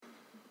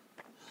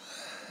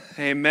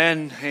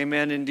Amen.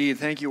 Amen indeed.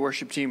 Thank you,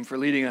 worship team, for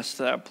leading us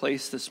to that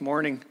place this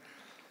morning.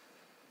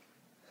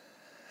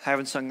 I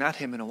haven't sung that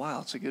hymn in a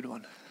while. It's a good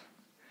one.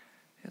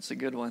 It's a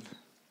good one.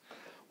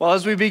 Well,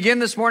 as we begin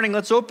this morning,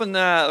 we're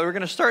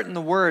going to start in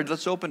the Word.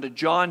 Let's open to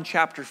John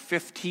chapter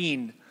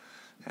 15.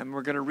 And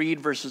we're going to read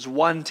verses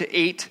 1 to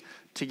 8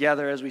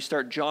 together as we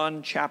start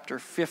John chapter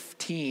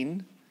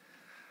 15.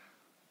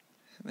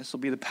 And this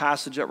will be the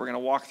passage that we're going to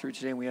walk through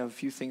today. And we have a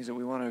few things that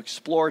we want to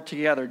explore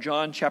together.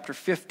 John chapter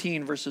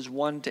 15, verses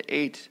 1 to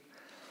 8.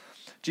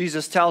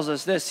 Jesus tells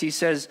us this. He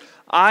says,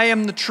 "I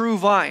am the true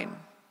vine,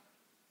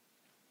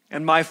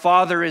 and my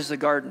Father is the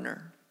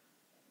gardener.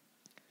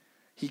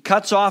 He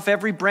cuts off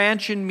every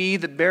branch in me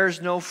that bears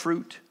no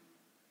fruit,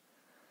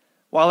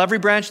 while every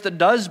branch that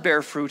does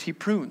bear fruit he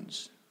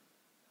prunes,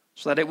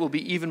 so that it will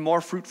be even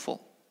more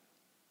fruitful.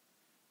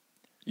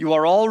 You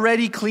are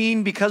already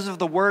clean because of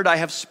the word I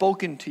have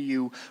spoken to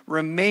you.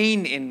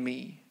 Remain in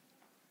me,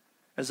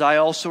 as I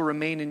also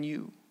remain in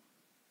you.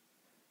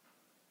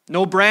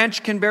 No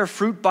branch can bear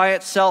fruit by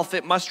itself.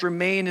 It must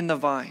remain in the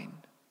vine.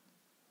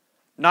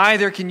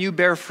 Neither can you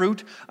bear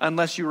fruit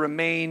unless you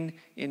remain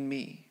in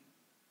me.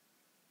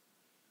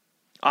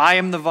 I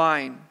am the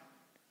vine.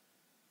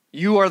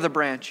 You are the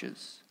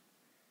branches.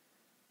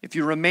 If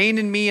you remain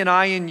in me and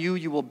I in you,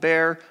 you will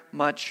bear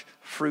much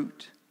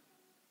fruit.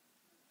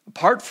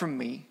 Apart from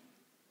me,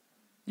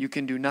 you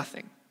can do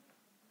nothing.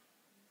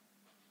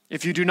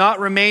 If you do not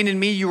remain in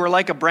me, you are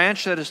like a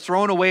branch that is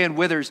thrown away and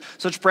withers.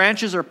 Such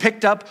branches are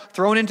picked up,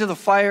 thrown into the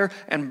fire,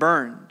 and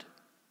burned.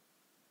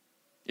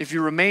 If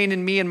you remain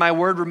in me and my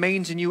word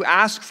remains in you,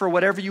 ask for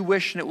whatever you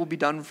wish and it will be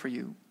done for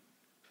you.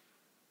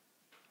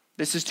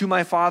 This is to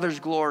my Father's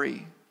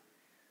glory,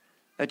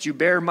 that you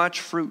bear much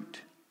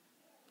fruit,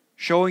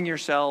 showing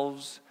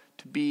yourselves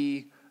to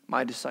be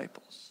my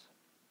disciples."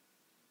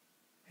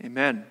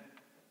 Amen.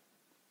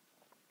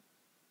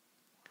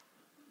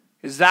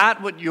 Is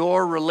that what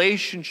your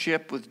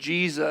relationship with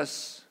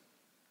Jesus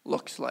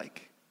looks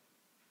like?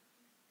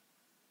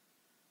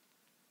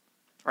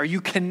 Are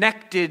you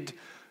connected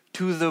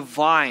to the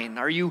vine?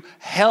 Are you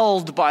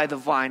held by the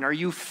vine? Are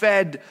you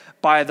fed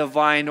by the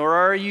vine? Or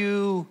are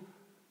you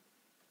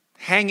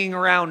hanging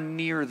around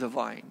near the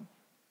vine?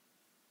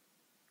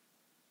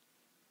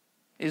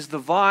 Is the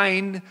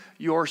vine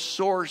your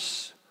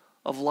source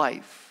of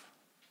life?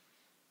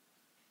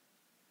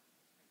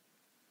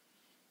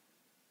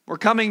 We're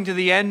coming to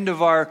the end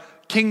of our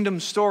Kingdom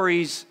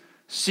Stories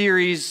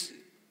series.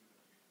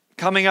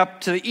 Coming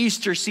up to the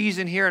Easter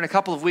season here in a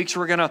couple of weeks,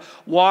 we're going to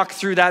walk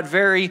through that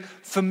very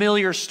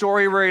familiar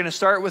story. We're going to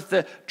start with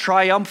the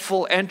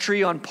triumphal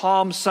entry on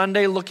Palm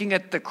Sunday, looking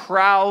at the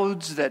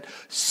crowds that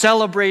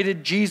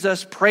celebrated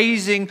Jesus,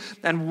 praising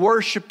and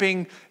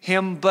worshiping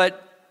him,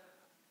 but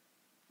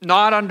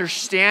not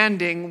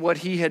understanding what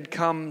he had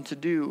come to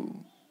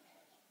do.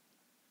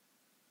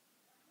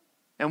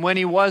 And when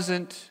he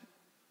wasn't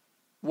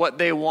what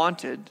they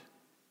wanted,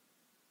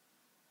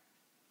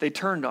 they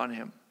turned on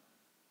him.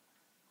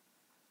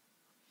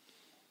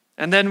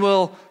 And then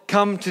we'll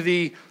come to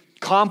the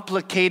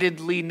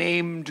complicatedly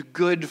named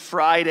Good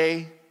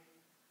Friday,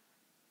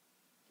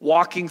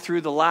 walking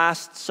through the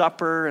Last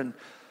Supper and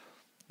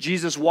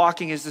Jesus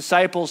walking his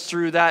disciples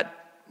through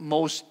that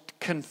most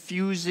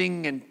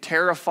confusing and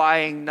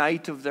terrifying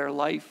night of their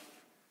life,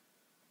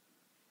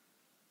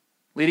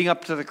 leading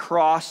up to the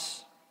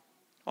cross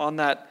on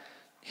that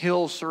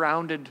hill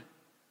surrounded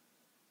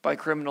by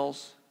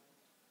criminals,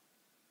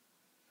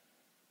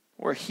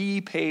 where he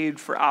paid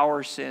for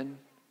our sin.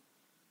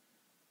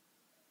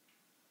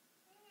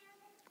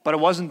 But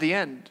it wasn't the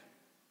end.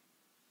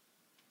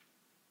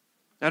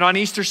 And on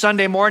Easter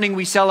Sunday morning,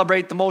 we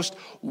celebrate the most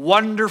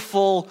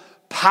wonderful,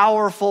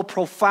 powerful,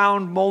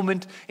 profound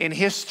moment in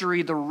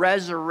history, the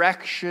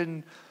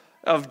resurrection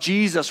of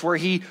Jesus, where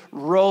he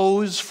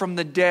rose from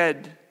the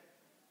dead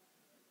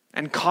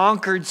and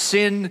conquered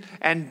sin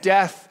and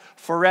death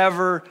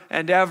forever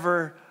and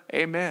ever.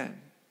 Amen.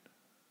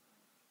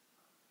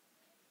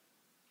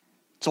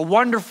 It's a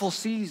wonderful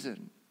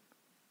season.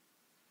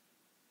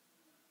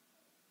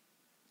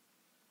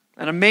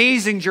 An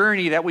amazing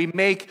journey that we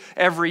make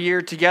every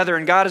year together.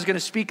 And God is going to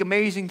speak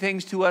amazing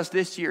things to us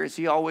this year, as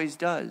he always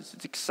does.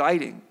 It's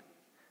exciting.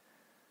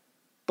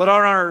 But on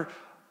our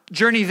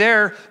journey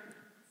there,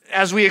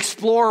 as we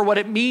explore what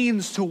it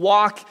means to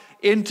walk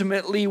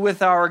intimately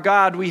with our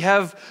God, we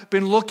have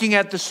been looking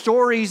at the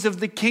stories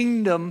of the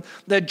kingdom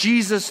that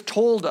Jesus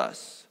told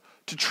us,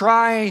 to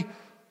try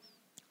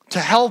to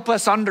help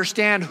us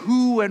understand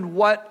who and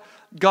what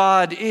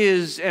God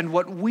is and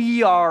what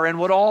we are and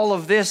what all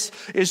of this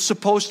is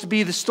supposed to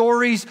be. The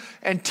stories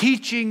and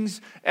teachings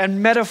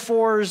and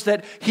metaphors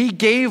that he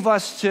gave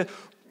us to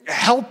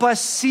help us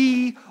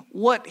see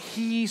what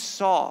he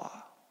saw.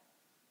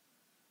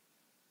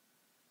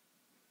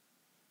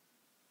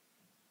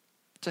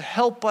 To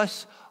help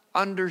us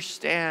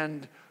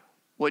understand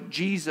what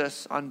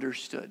Jesus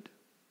understood.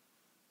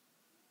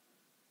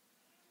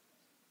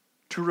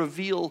 To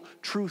reveal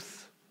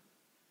truth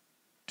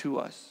to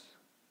us.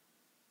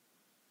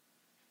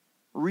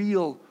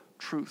 Real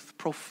truth,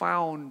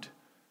 profound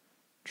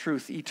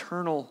truth,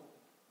 eternal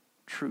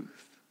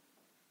truth.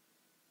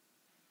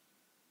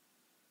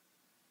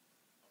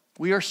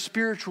 We are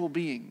spiritual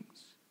beings.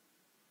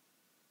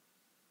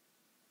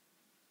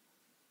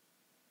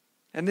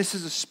 And this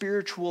is a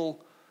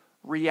spiritual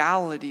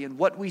reality. And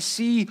what we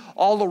see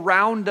all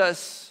around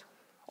us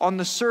on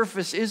the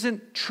surface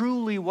isn't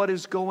truly what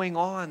is going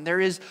on. There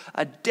is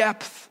a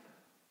depth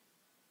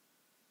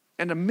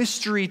and a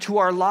mystery to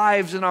our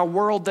lives and our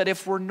world that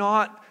if we're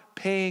not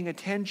paying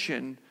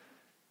attention,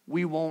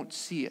 we won't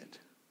see it.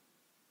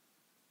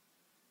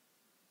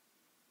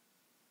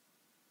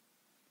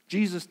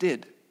 Jesus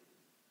did.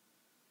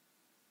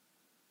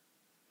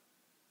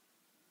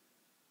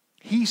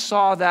 He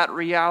saw that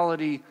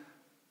reality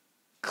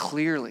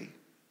clearly.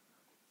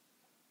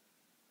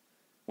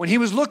 When he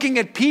was looking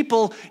at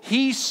people,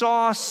 he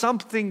saw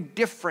something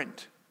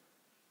different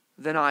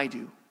than I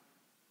do.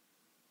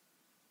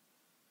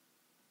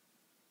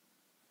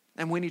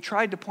 And when he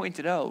tried to point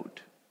it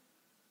out,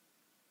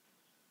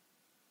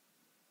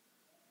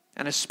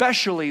 and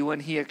especially when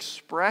he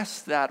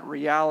expressed that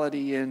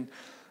reality in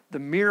the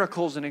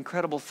miracles and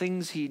incredible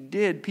things he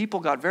did, people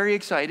got very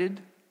excited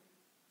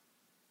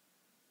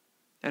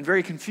and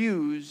very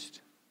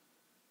confused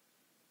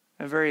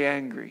and very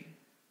angry.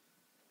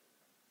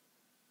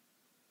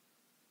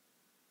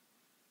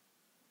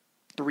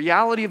 The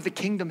reality of the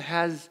kingdom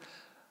has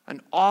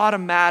an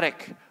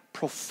automatic,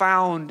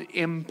 profound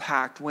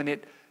impact when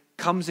it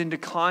comes into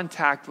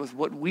contact with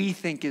what we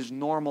think is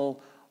normal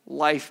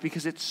life,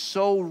 because it's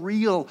so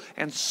real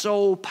and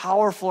so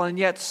powerful, and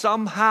yet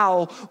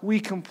somehow we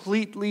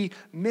completely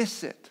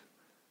miss it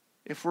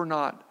if we're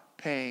not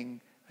paying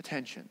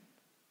attention.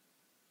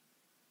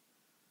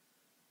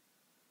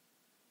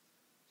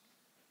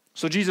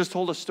 So Jesus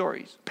told us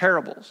stories,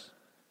 parables,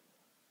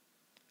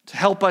 to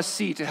help us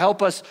see, to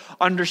help us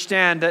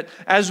understand that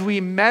as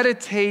we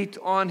meditate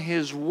on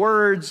his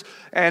words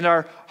and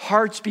our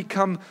hearts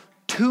become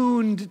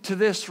tuned to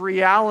this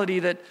reality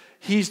that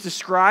he's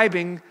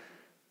describing,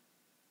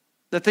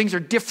 that things are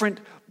different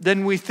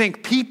than we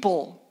think.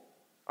 People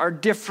are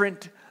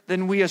different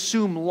than we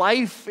assume.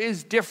 Life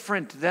is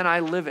different than I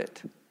live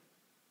it.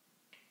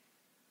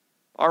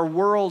 Our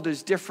world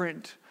is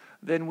different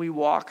than we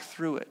walk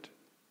through it.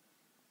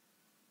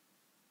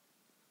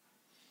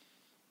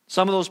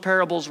 Some of those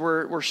parables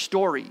were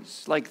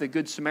stories, like the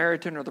Good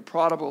Samaritan or the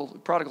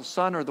prodigal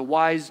son or the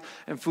wise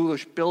and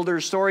foolish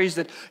builders, stories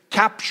that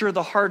capture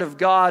the heart of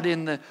God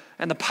and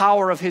the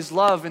power of his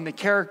love in the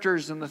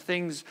characters and the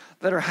things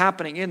that are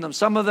happening in them.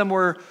 Some of them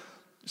were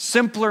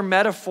simpler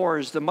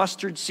metaphors, the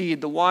mustard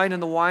seed, the wine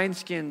and the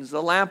wineskins,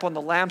 the lamp on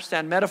the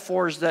lampstand,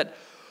 metaphors that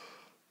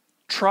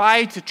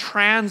try to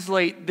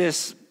translate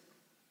this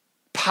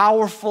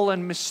powerful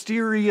and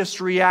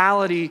mysterious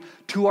reality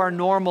to our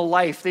normal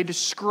life. They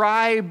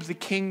describe the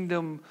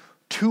kingdom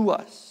to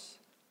us,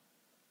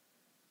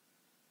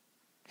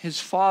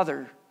 his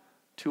Father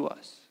to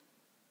us,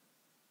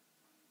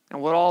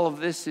 and what all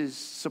of this is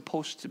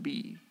supposed to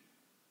be.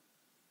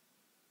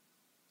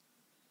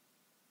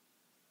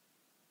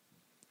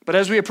 But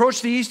as we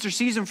approach the Easter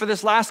season for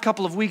this last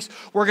couple of weeks,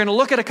 we're going to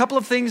look at a couple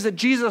of things that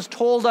Jesus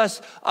told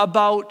us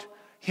about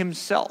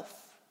himself,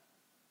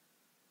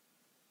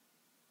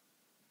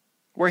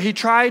 where he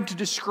tried to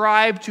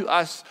describe to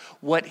us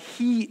what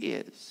he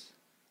is,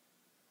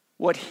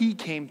 what he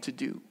came to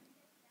do,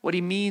 what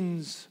he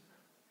means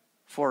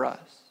for us,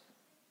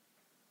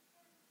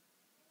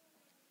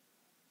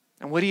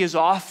 and what he is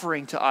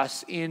offering to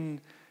us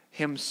in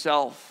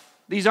himself.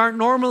 These aren't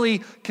normally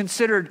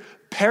considered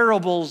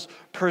parables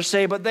per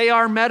se, but they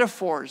are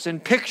metaphors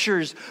and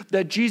pictures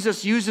that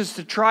Jesus uses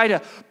to try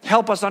to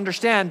help us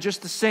understand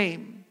just the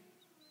same.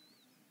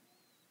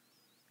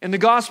 In the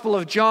Gospel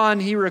of John,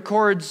 he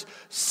records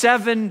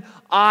 7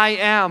 I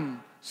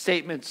am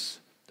statements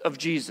of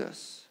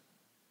Jesus.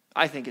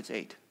 I think it's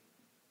 8,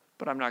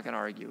 but I'm not going to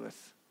argue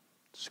with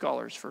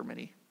scholars for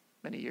many,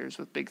 many years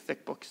with big,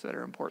 thick books that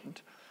are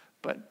important.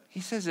 But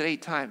he says it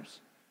 8 times.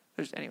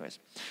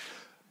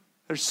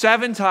 There's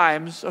 7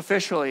 times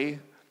officially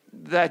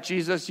that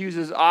Jesus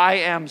uses I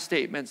am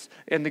statements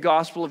in the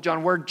Gospel of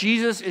John, where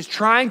Jesus is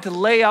trying to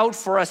lay out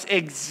for us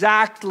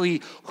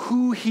exactly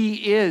who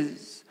he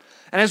is.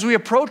 And as we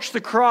approach the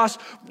cross,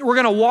 we're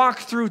going to walk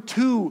through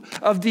 2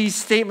 of these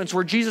statements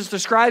where Jesus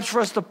describes for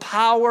us the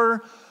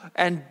power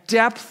and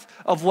depth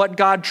of what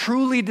God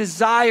truly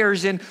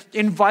desires in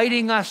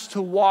inviting us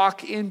to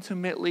walk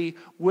intimately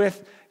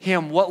with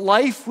him, what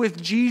life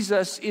with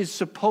Jesus is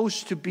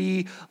supposed to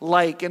be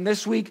like. And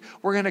this week,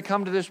 we're going to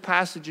come to this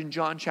passage in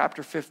John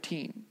chapter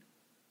 15.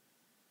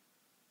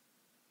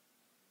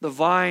 The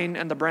vine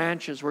and the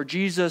branches, where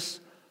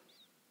Jesus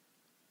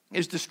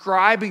is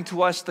describing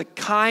to us the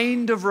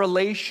kind of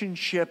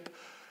relationship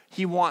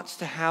he wants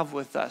to have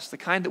with us, the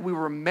kind that we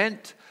were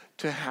meant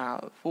to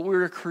have, what we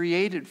were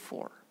created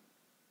for,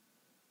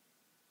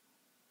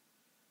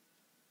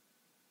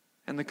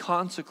 and the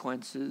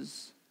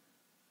consequences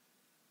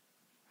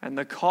and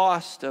the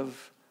cost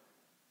of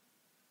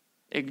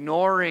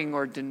ignoring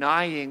or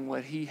denying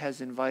what he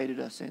has invited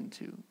us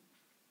into.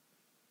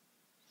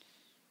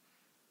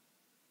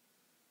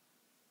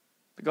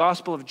 The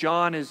Gospel of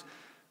John is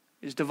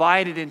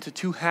divided into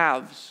two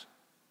halves.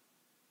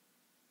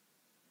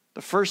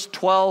 The first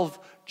 12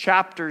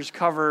 chapters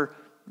cover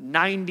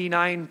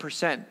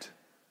 99%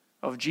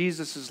 of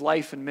Jesus'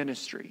 life and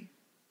ministry.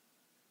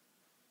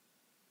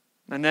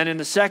 And then in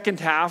the second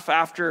half,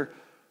 after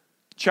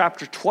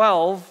chapter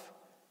 12,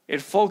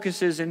 it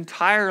focuses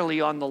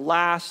entirely on the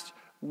last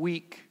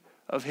week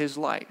of his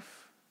life.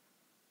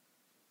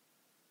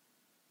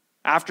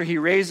 After he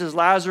raises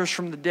Lazarus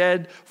from the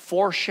dead,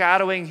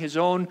 foreshadowing his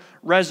own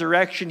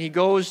resurrection, he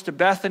goes to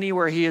Bethany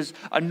where he is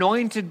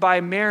anointed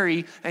by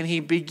Mary, and he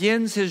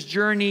begins his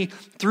journey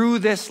through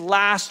this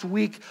last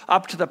week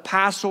up to the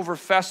Passover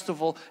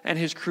festival and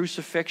his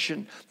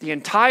crucifixion. The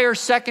entire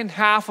second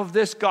half of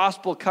this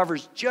gospel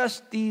covers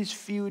just these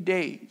few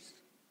days.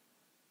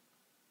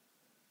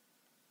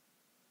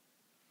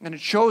 And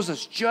it shows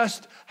us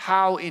just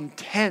how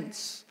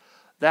intense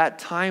that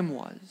time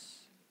was.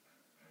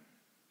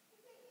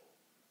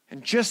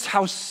 And just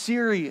how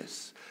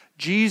serious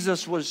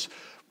Jesus was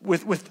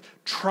with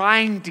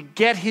trying to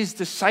get his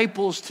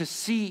disciples to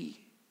see.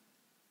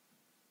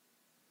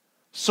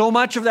 So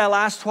much of that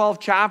last 12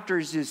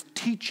 chapters is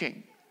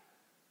teaching.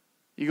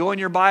 You go in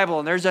your Bible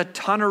and there's a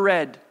ton of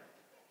red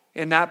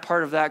in that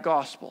part of that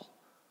gospel.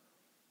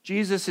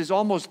 Jesus is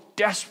almost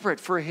desperate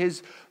for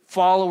his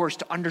followers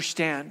to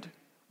understand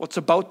what's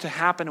about to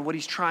happen and what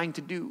he's trying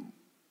to do.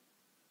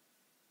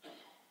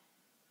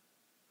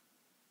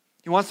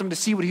 He wants them to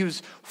see what he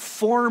was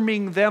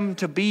forming them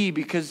to be,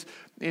 because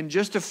in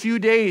just a few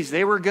days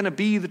they were going to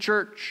be the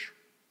church.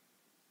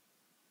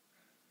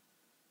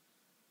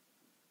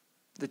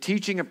 The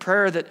teaching and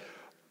prayer that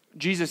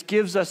Jesus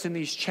gives us in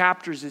these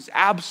chapters is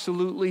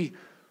absolutely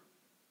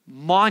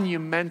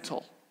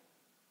monumental.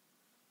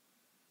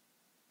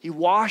 He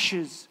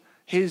washes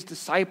his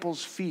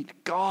disciples'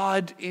 feet,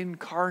 God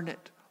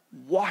incarnate,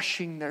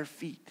 washing their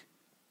feet.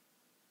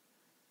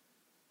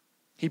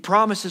 He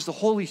promises the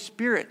Holy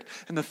Spirit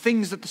and the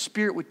things that the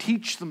Spirit would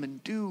teach them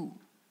and do.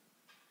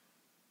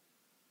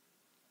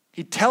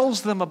 He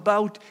tells them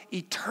about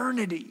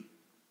eternity.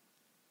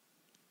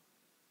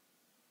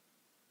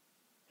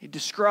 He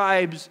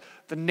describes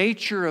the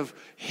nature of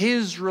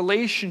his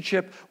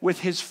relationship with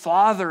his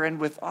Father and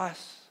with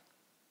us.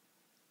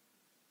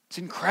 It's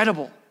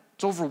incredible.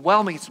 It's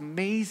overwhelming. It's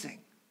amazing.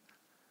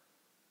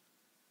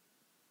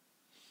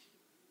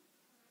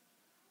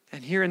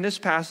 And here in this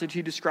passage,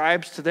 he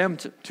describes to them,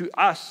 to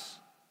us,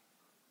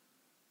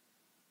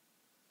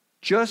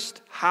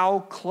 just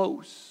how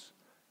close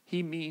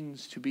he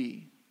means to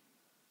be.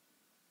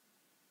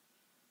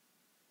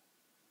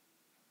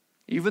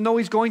 Even though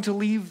he's going to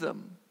leave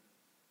them,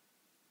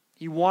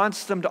 he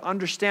wants them to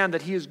understand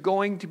that he is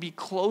going to be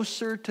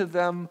closer to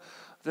them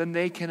than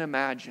they can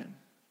imagine.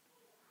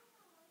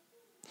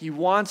 He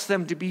wants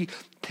them to be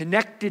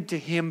connected to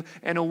him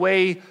in a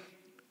way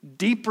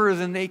deeper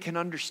than they can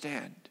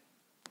understand.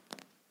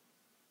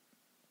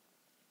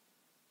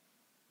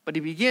 But he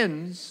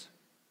begins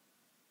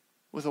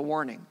with a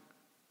warning.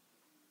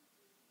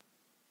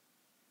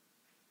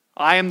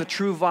 I am the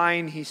true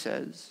vine, he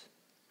says,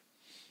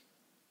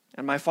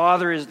 and my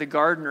Father is the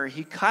gardener.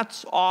 He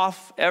cuts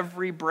off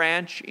every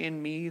branch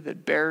in me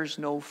that bears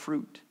no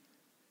fruit,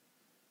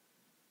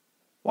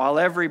 while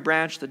every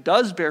branch that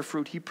does bear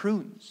fruit he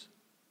prunes,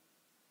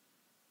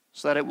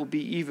 so that it will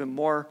be even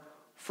more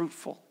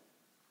fruitful.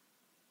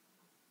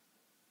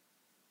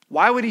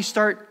 Why would he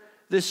start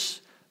this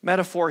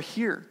metaphor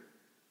here?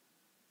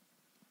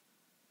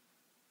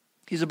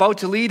 He's about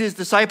to lead his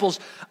disciples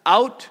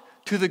out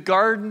to the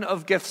Garden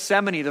of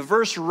Gethsemane. The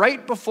verse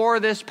right before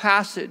this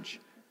passage.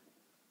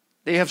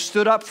 They have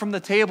stood up from the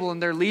table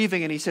and they're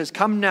leaving, and he says,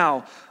 "Come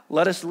now,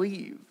 let us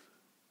leave."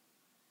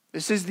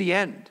 This is the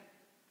end.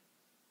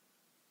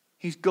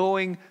 He's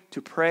going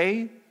to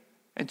pray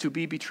and to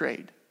be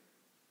betrayed.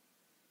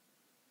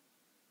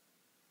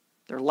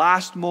 Their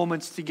last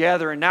moments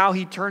together, and now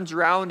he turns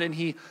around and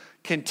he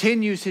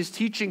continues his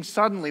teaching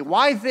suddenly.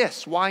 Why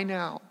this? Why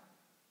now?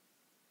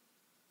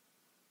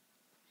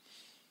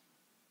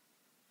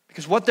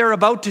 Because what they're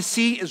about to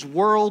see is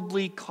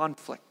worldly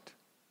conflict.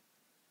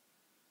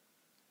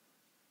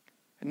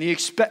 And the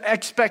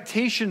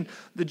expectation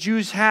the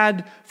Jews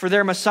had for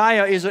their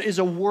Messiah is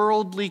a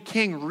worldly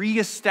king,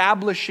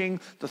 reestablishing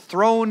the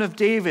throne of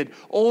David,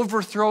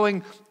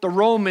 overthrowing the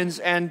Romans,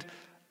 and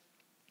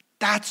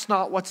that's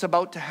not what's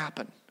about to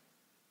happen.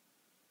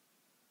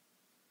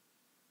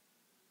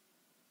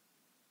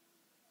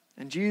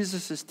 And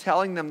Jesus is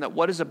telling them that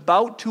what is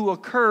about to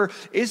occur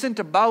isn't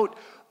about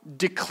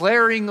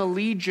declaring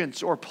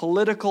allegiance or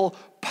political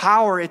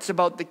power. It's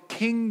about the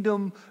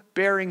kingdom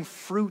bearing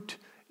fruit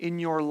in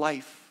your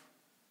life.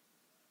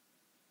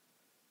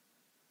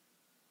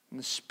 And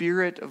the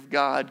Spirit of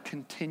God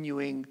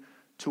continuing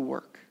to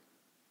work.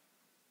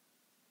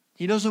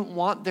 He doesn't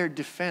want their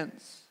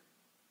defense.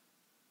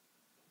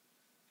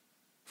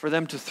 For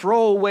them to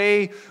throw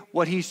away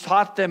what he's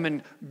taught them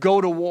and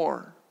go to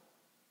war.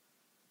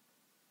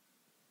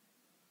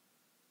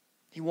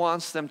 He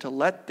wants them to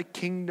let the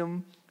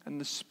kingdom and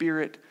the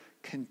Spirit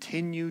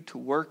continue to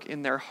work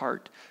in their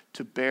heart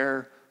to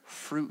bear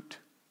fruit,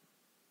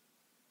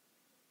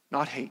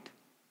 not hate.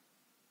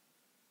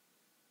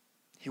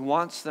 He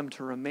wants them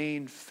to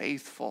remain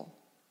faithful,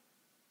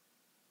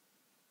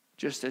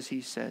 just as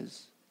he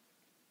says.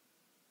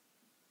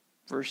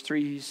 Verse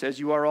 3, he says,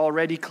 "You are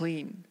already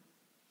clean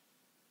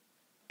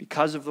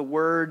because of the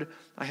word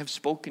I have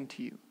spoken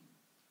to you.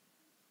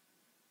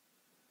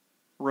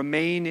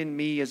 Remain in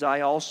me as I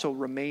also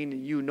remain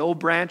in you. No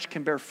branch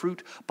can bear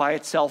fruit by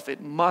itself.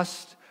 It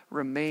must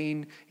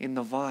remain in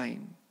the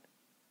vine.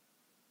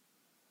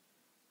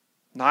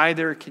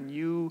 Neither can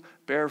you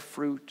bear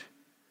fruit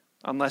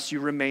unless you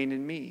remain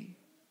in me."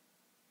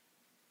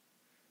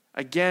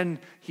 Again,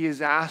 he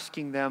is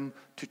asking them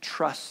to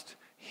trust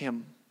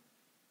him.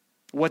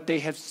 What they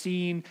have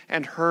seen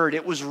and heard,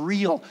 it was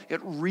real. It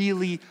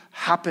really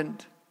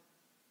happened.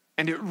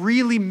 And it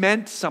really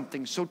meant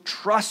something. So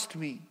trust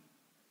me.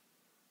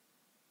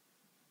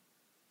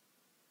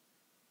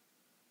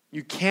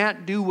 You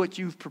can't do what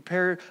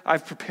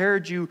I've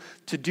prepared you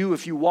to do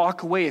if you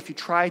walk away, if you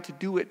try to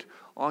do it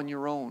on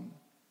your own.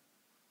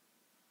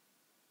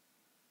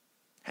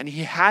 And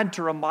he had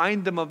to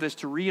remind them of this,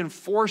 to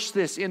reinforce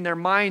this in their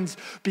minds,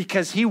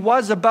 because he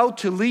was about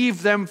to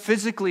leave them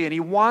physically, and he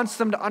wants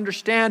them to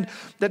understand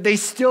that they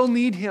still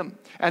need him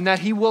and that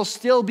he will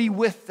still be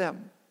with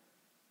them.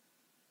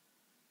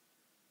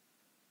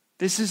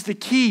 This is the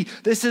key.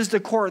 This is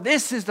the core.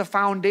 This is the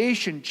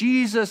foundation.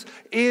 Jesus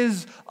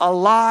is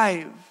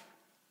alive.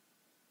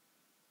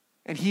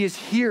 And he is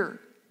here.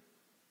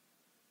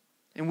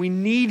 And we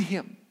need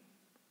him.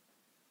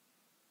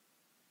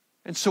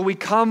 And so we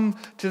come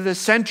to the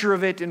center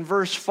of it in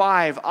verse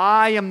 5.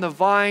 "I am the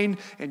vine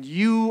and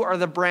you are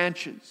the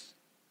branches.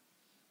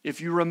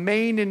 If you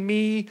remain in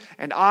me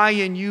and I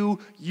in you,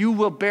 you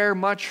will bear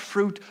much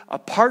fruit.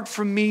 Apart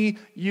from me,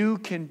 you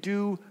can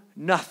do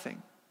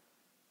nothing."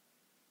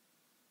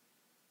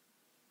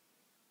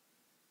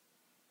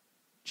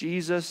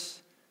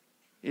 Jesus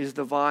is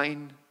the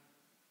vine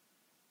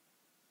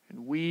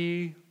and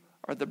we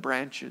are the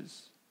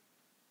branches.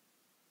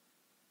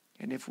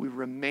 And if we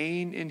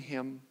remain in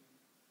him,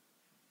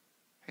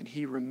 and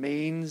he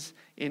remains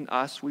in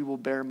us, we will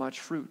bear much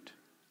fruit.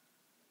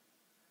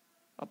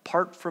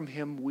 Apart from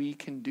him, we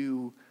can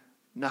do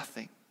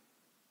nothing.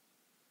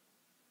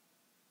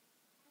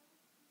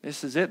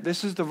 This is it.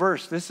 This is the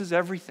verse. This is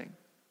everything.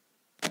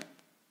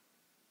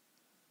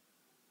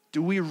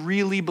 Do we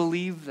really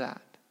believe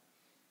that?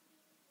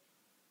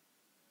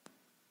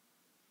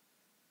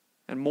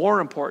 And more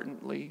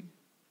importantly,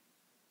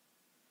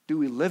 do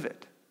we live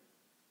it?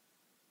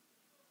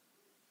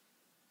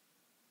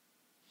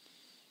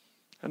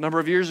 A number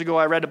of years ago,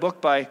 I read a book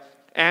by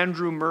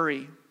Andrew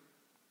Murray,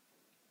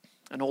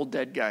 an old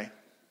dead guy.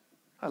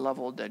 I love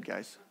old dead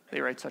guys. They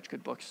write such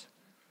good books.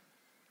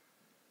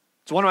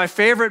 It's one of my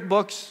favorite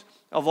books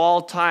of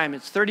all time.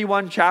 It's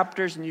 31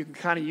 chapters, and you can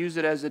kind of use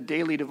it as a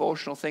daily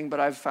devotional thing, but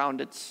I've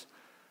found it's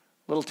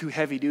a little too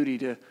heavy duty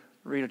to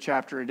read a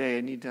chapter a day.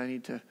 I need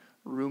to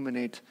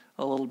ruminate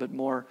a little bit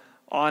more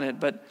on it.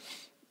 But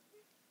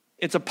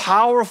it's a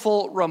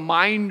powerful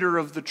reminder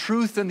of the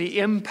truth and the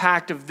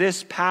impact of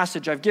this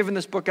passage. I've given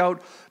this book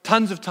out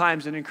tons of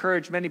times and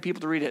encouraged many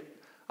people to read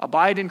it.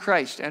 Abide in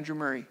Christ, Andrew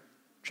Murray.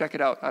 Check it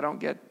out. I don't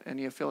get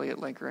any affiliate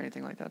link or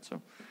anything like that, so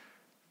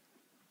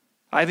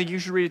I think you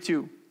should read it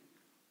too.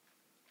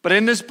 But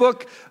in this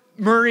book,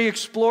 Murray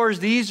explores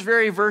these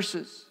very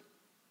verses.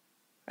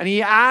 And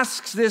he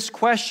asks this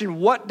question: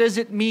 what does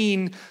it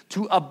mean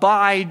to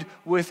abide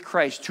with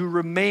Christ, to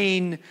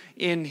remain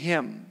in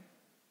him?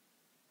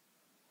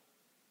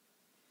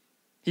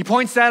 He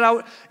points that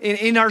out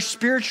in our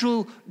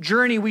spiritual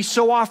journey. We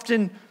so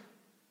often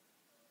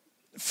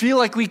feel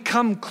like we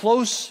come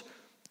close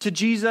to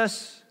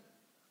Jesus,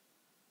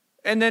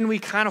 and then we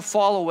kind of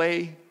fall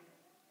away.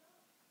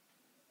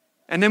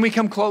 And then we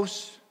come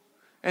close,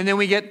 and then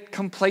we get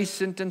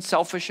complacent and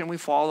selfish, and we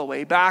fall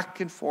away,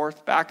 back and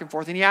forth, back and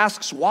forth. And he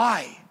asks,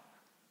 why?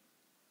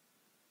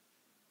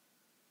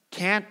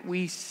 Can't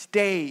we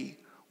stay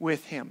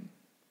with him?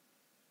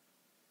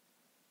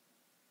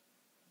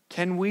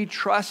 Can we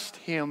trust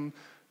him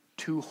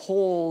to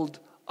hold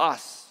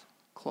us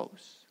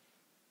close?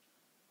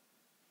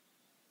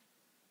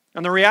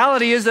 And the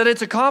reality is that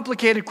it's a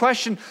complicated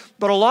question,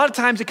 but a lot of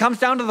times it comes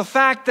down to the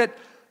fact that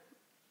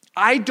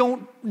I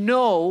don't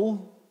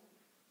know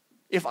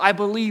if I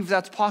believe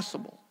that's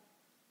possible.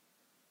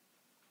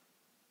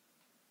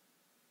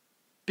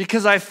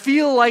 Because I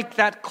feel like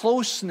that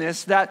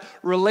closeness, that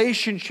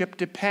relationship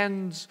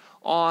depends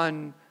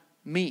on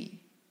me.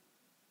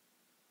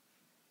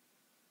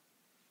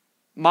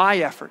 My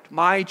effort,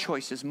 my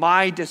choices,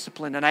 my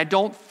discipline, and I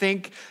don't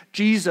think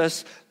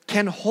Jesus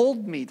can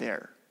hold me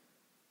there.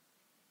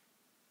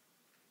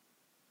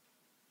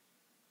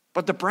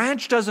 But the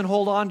branch doesn't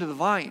hold on to the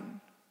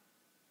vine.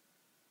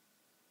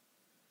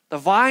 The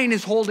vine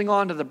is holding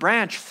on to the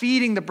branch,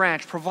 feeding the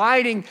branch,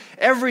 providing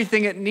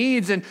everything it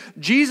needs. And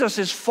Jesus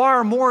is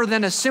far more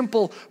than a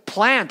simple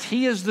plant.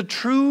 He is the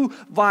true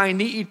vine,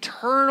 the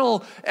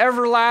eternal,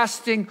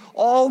 everlasting,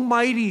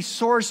 almighty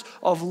source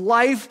of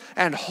life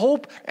and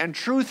hope and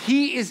truth.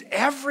 He is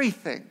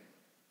everything.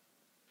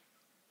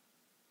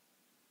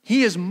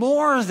 He is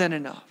more than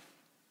enough.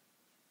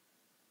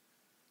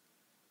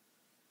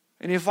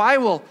 And if I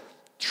will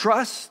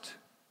trust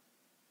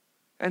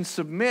and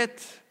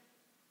submit,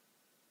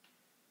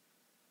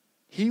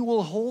 He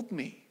will hold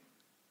me.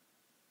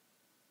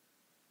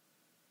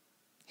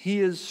 He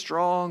is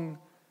strong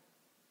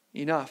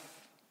enough.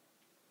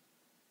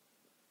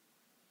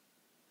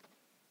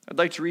 I'd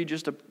like to read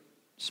just a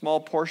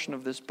small portion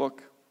of this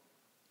book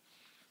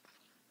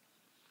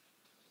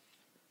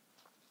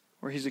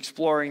where he's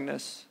exploring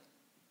this.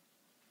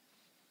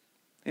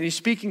 And he's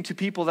speaking to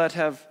people that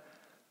have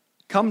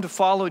come to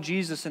follow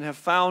Jesus and have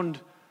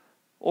found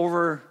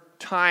over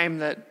time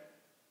that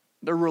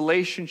their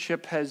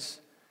relationship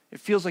it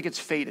feels like it's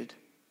faded.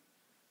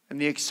 And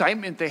the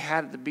excitement they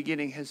had at the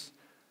beginning has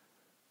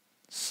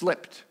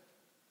slipped.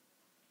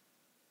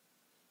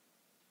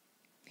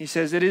 He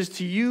says, "It is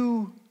to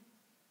you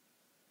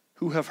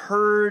who have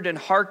heard and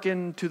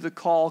hearkened to the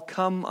call,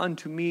 'Come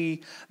unto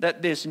me,'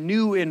 that this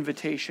new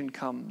invitation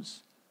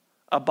comes.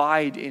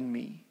 Abide in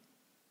me."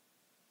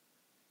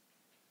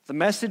 The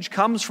message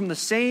comes from the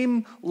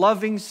same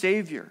loving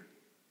Savior.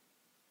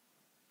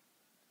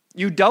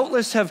 You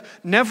doubtless have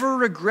never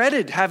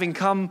regretted having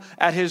come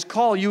at His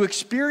call. You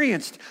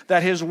experienced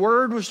that His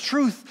word was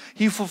truth.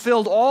 He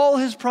fulfilled all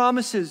His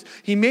promises.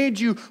 He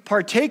made you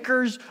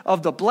partakers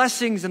of the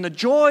blessings and the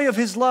joy of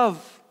His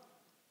love.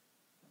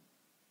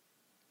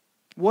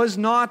 Was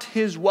not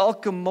His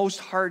welcome most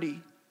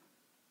hearty?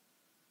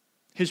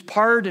 His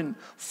pardon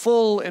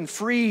full and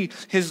free?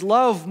 His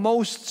love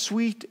most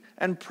sweet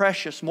and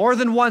precious? More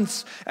than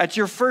once at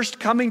your first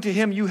coming to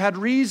Him, you had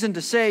reason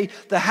to say,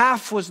 "The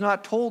half was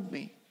not told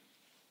me."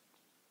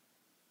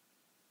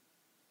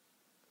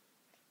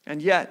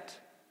 And yet,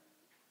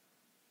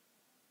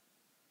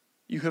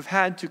 you have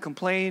had to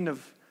complain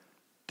of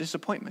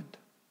disappointment.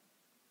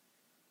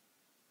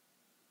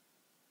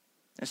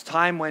 As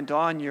time went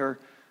on, your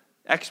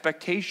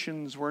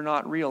expectations were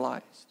not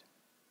realized.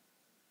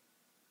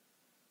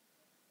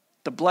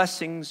 The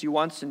blessings you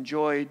once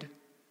enjoyed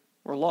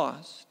were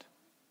lost.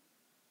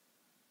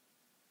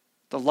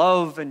 The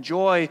love and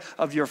joy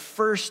of your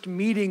first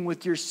meeting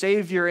with your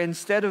Savior,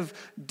 instead of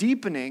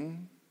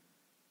deepening,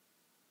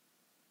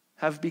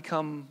 have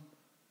become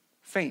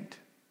faint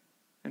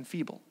and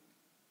feeble.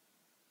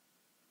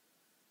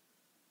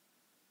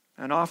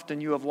 And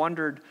often you have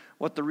wondered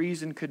what the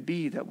reason could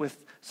be that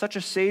with such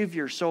a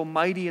Savior, so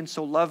mighty and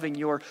so loving,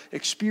 your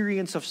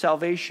experience of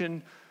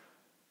salvation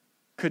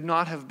could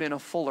not have been a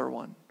fuller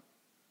one.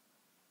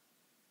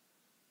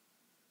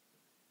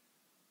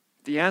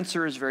 The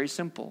answer is very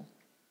simple.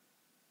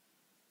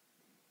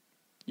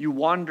 You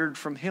wandered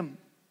from Him.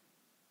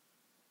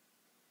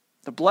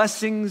 The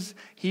blessings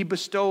He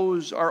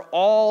bestows are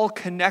all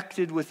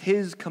connected with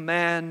His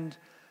command,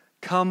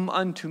 "Come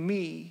unto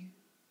me,"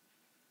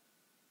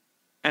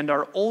 and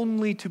are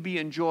only to be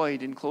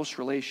enjoyed in close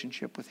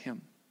relationship with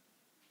Him.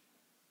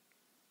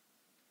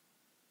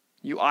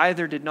 You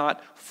either did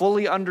not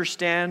fully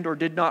understand or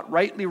did not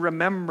rightly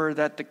remember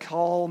that the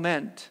call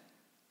meant,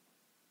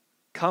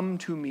 "Come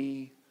to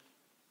me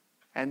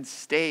and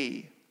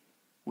stay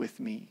with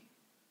me."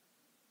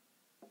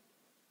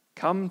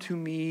 Come to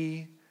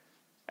me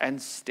and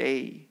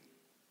stay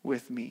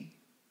with me.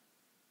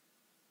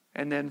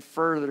 And then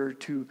further,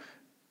 to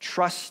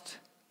trust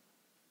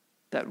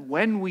that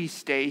when we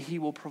stay, He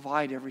will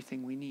provide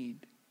everything we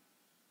need.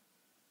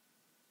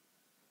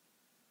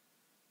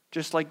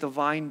 Just like the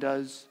vine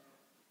does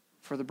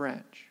for the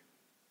branch.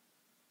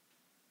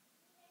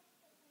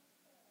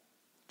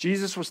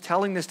 Jesus was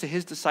telling this to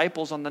His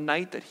disciples on the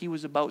night that He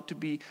was about to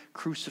be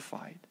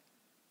crucified,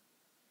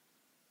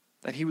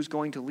 that He was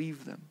going to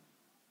leave them.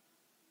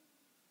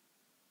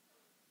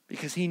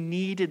 Because He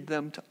needed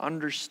them to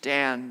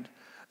understand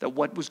that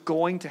what was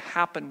going to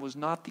happen was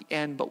not the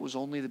end, but was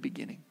only the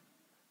beginning.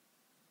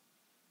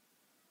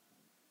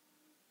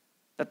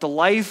 That the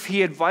life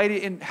He had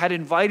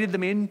invited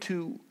them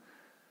into,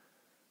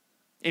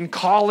 in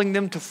calling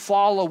them to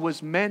follow,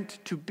 was meant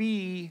to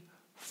be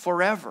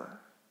forever.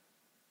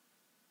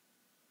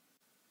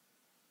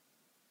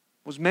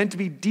 Was meant to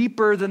be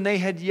deeper than they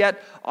had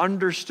yet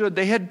understood.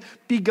 They had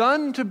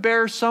begun to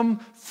bear some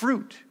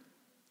fruit.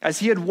 As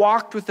He had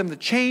walked with them, the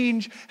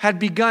change had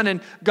begun,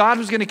 and God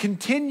was going to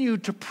continue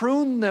to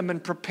prune them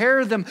and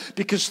prepare them,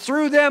 because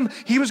through them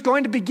He was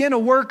going to begin a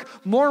work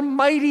more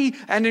mighty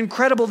and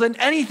incredible than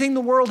anything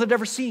the world had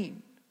ever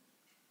seen.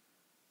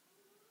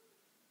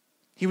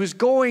 He was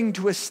going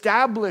to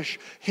establish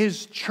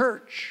His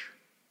church,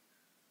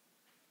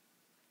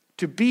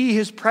 to be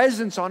His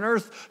presence on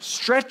earth,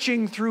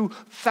 stretching through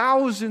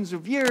thousands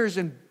of years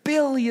and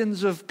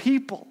billions of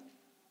people,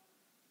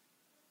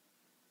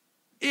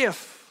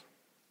 if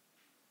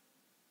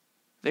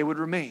they would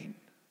remain.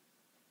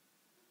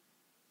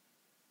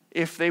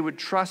 if they would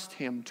trust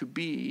him to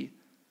be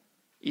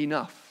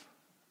enough,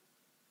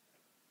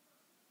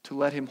 to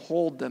let him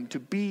hold them, to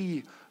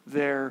be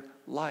their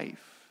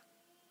life.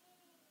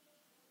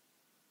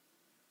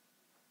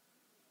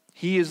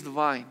 He is the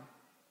vine.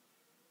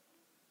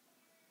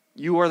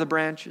 You are the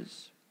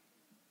branches.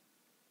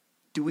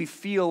 Do we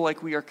feel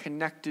like we are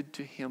connected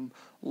to him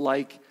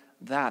like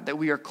that? That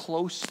we are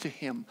close to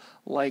him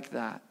like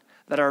that?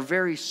 That our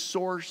very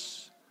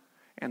source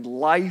and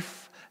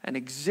life and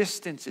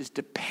existence is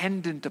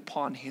dependent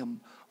upon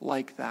him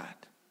like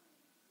that?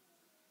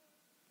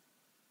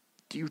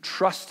 Do you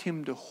trust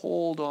him to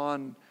hold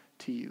on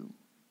to you?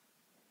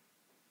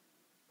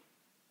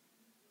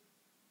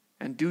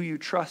 And do you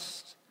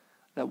trust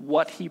that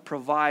what he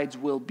provides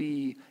will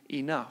be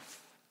enough?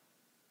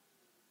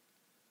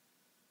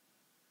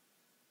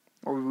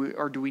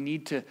 Or do we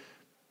need to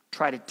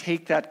try to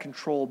take that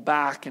control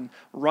back and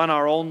run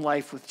our own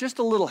life with just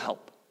a little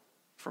help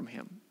from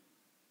him?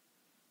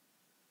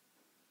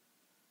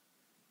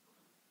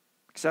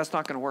 Because that's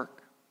not going to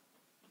work.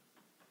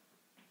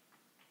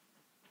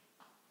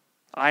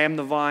 I am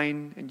the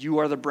vine and you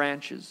are the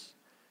branches.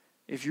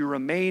 If you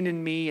remain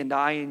in me and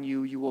I in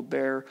you, you will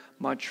bear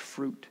much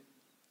fruit.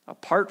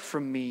 Apart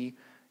from me,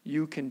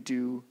 you can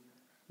do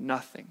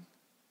nothing.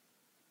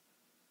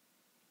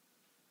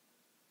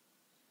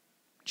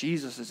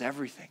 Jesus is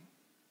everything.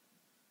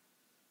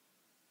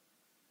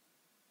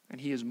 And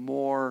he is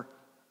more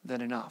than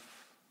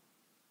enough.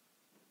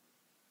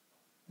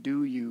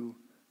 Do you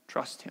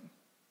trust him?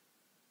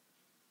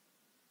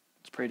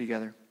 Let's pray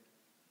together.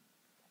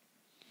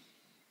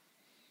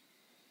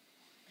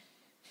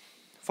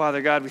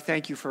 Father God, we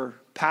thank you for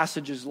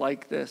passages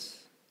like this.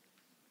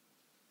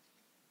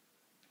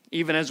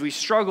 Even as we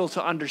struggle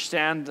to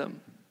understand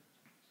them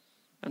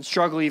and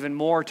struggle even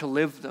more to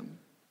live them.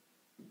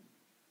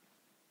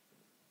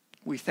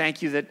 We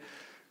thank you that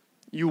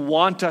you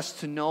want us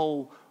to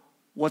know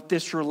what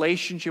this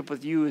relationship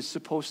with you is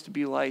supposed to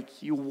be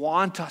like. You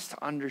want us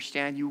to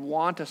understand. You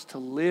want us to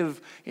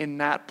live in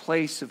that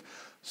place of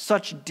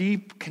such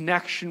deep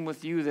connection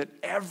with you that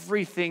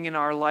everything in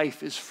our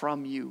life is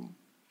from you.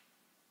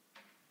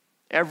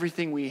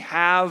 Everything we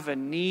have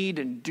and need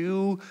and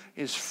do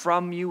is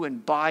from you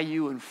and by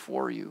you and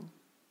for you.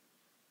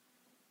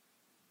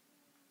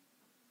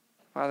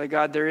 Father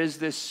God, there is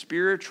this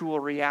spiritual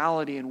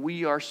reality, and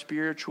we are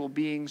spiritual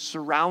beings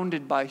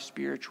surrounded by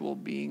spiritual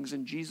beings,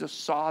 and Jesus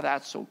saw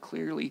that so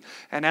clearly.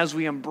 And as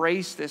we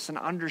embrace this and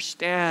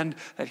understand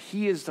that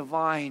he is the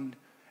vine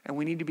and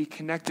we need to be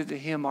connected to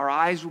him, our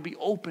eyes will be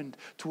opened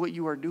to what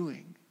you are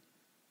doing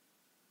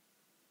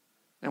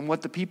and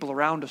what the people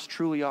around us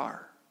truly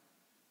are.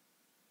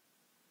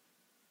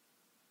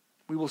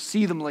 We will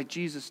see them like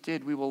Jesus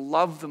did. We will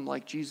love them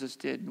like Jesus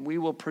did. And we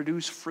will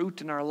produce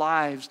fruit in our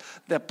lives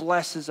that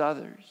blesses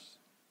others.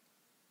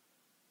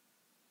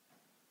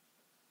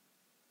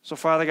 So,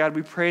 Father God,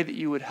 we pray that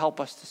you would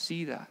help us to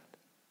see that.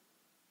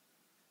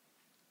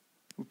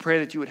 We pray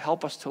that you would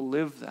help us to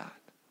live that.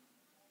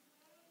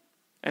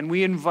 And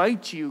we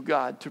invite you,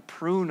 God, to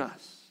prune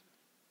us,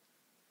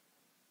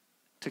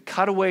 to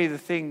cut away the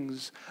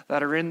things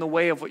that are in the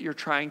way of what you're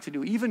trying to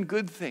do, even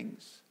good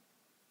things.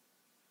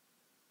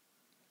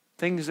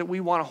 Things that we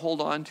want to hold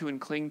on to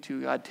and cling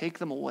to, God, take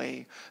them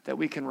away, that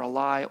we can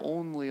rely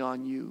only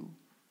on you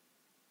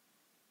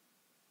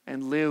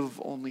and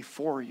live only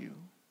for you.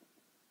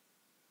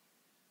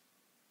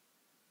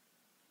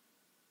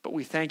 But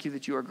we thank you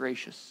that you are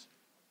gracious.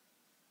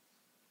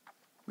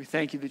 We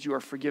thank you that you are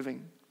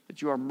forgiving,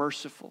 that you are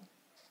merciful,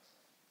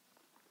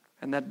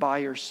 and that by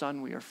your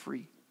Son we are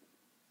free.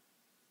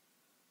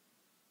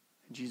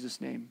 In Jesus'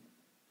 name,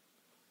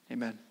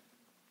 amen.